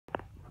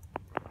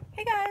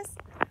Hey guys!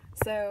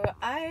 So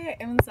I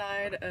am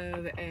inside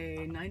of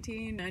a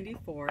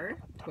 1994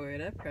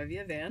 Toyota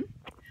Previa van,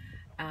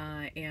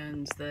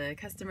 and the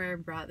customer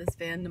brought this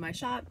van to my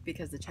shop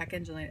because the check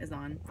engine light is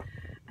on.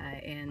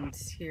 And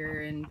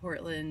here in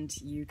Portland,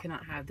 you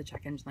cannot have the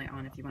check engine light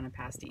on if you want to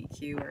pass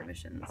DEQ or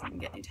emissions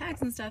and get new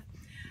tags and stuff.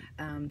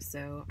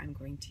 So I'm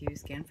going to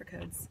scan for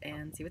codes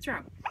and see what's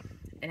wrong.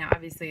 And now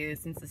obviously,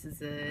 since this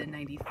is a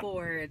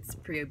 94, it's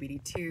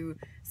Pre-OBD2,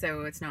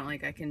 so it's not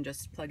like I can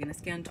just plug in a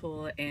scan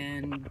tool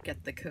and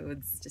get the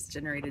codes just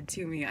generated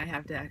to me. I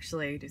have to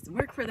actually do some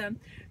work for them.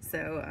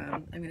 So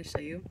I'm going to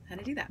show you how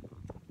to do that.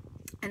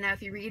 And now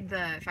if you read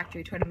the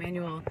factory Toyota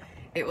manual,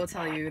 it will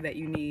tell you that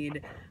you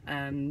need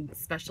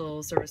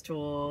special service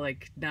tool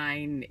like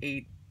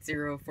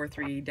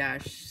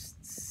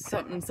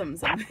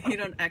 98043-something. You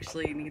don't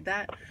actually need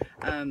that.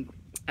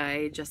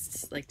 I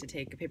just like to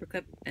take a paper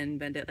clip and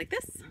bend it like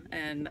this,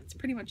 and that's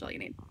pretty much all you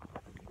need.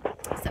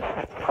 So,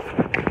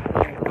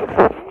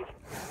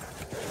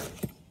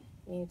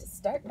 you need to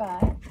start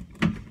by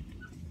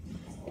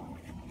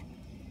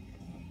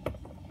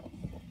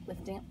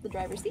lifting up the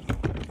driver's seat.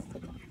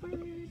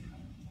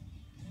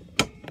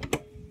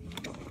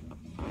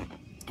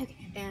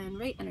 Okay, and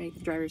right underneath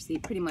the driver's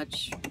seat, pretty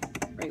much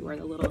right where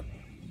the little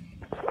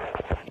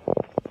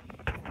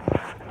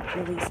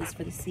release is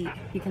for the seat,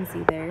 you can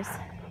see there's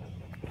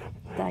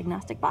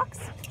diagnostic box.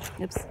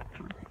 Oops,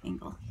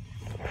 angle.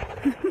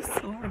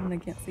 So hard when I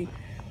can't see.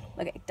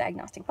 Okay,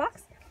 diagnostic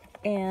box.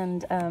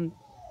 And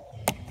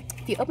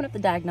if you open up the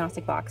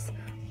diagnostic box,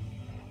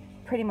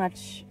 pretty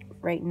much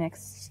right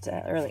next,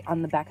 or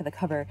on the back of the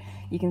cover,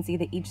 you can see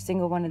that each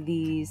single one of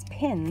these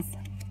pins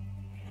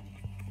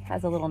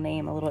has a little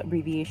name, a little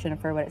abbreviation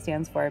for what it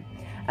stands for.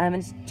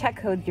 And check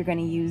code, you're going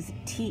to use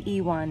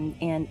TE1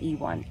 and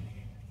E1.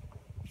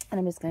 And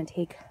I'm just going to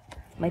take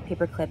my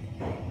paper clip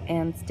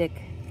and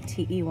stick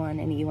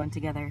TE1 and E1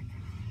 together.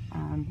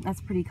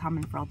 That's pretty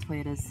common for all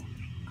Toyotas.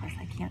 Of course,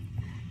 I can't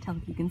tell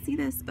if you can see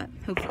this, but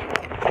hopefully you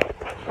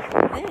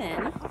can.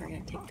 Then we're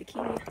going to take the key,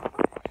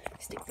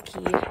 stick the key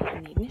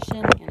in the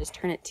ignition, and just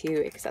turn it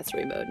to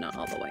accessory mode, not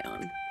all the way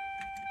on.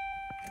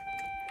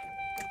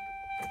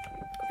 Of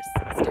course,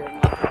 steering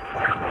wheel.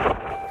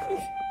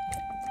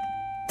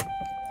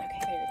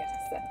 Okay, there we go.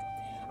 So,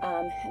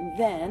 and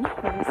then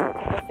we're going to see a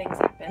couple things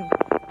happen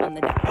on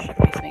the dash.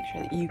 Just make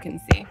sure that you can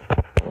see.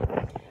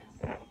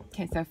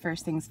 Okay, so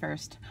first things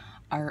first,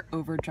 our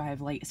overdrive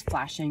light is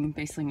flashing.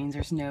 Basically means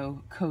there's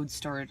no code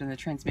stored in the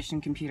transmission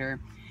computer.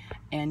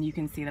 And you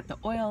can see that the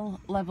oil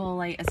level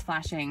light is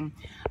flashing,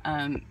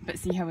 but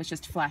see how it's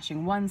just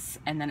flashing once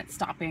and then it's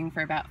stopping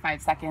for about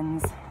 5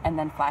 seconds and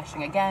then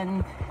flashing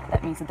again.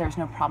 That means that there's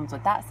no problems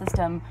with that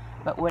system.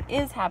 But what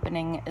is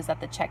happening is that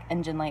the check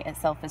engine light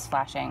itself is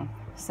flashing.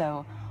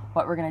 So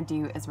what we're gonna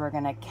do is we're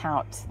gonna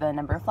count the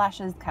number of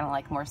flashes, kind of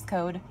like Morse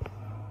code.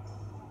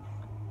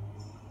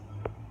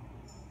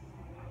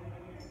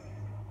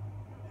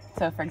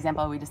 So for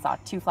example, we just saw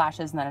 2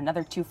 flashes and then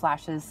another 2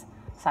 flashes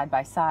side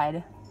by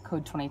side,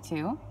 code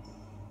 22.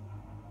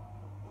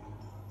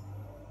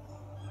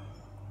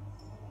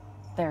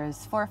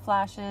 There's 4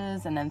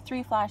 flashes and then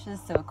 3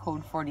 flashes, so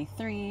code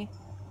 43.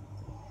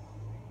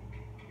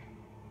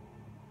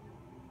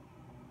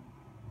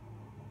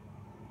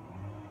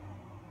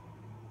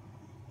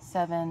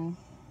 Seven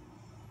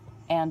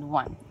and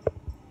 1.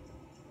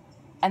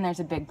 And there's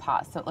a big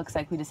pause, so it looks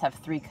like we just have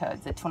 3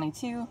 codes, a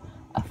 22,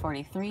 a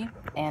 43,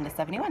 and a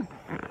 71. And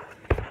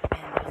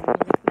I'm going to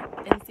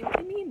look and see what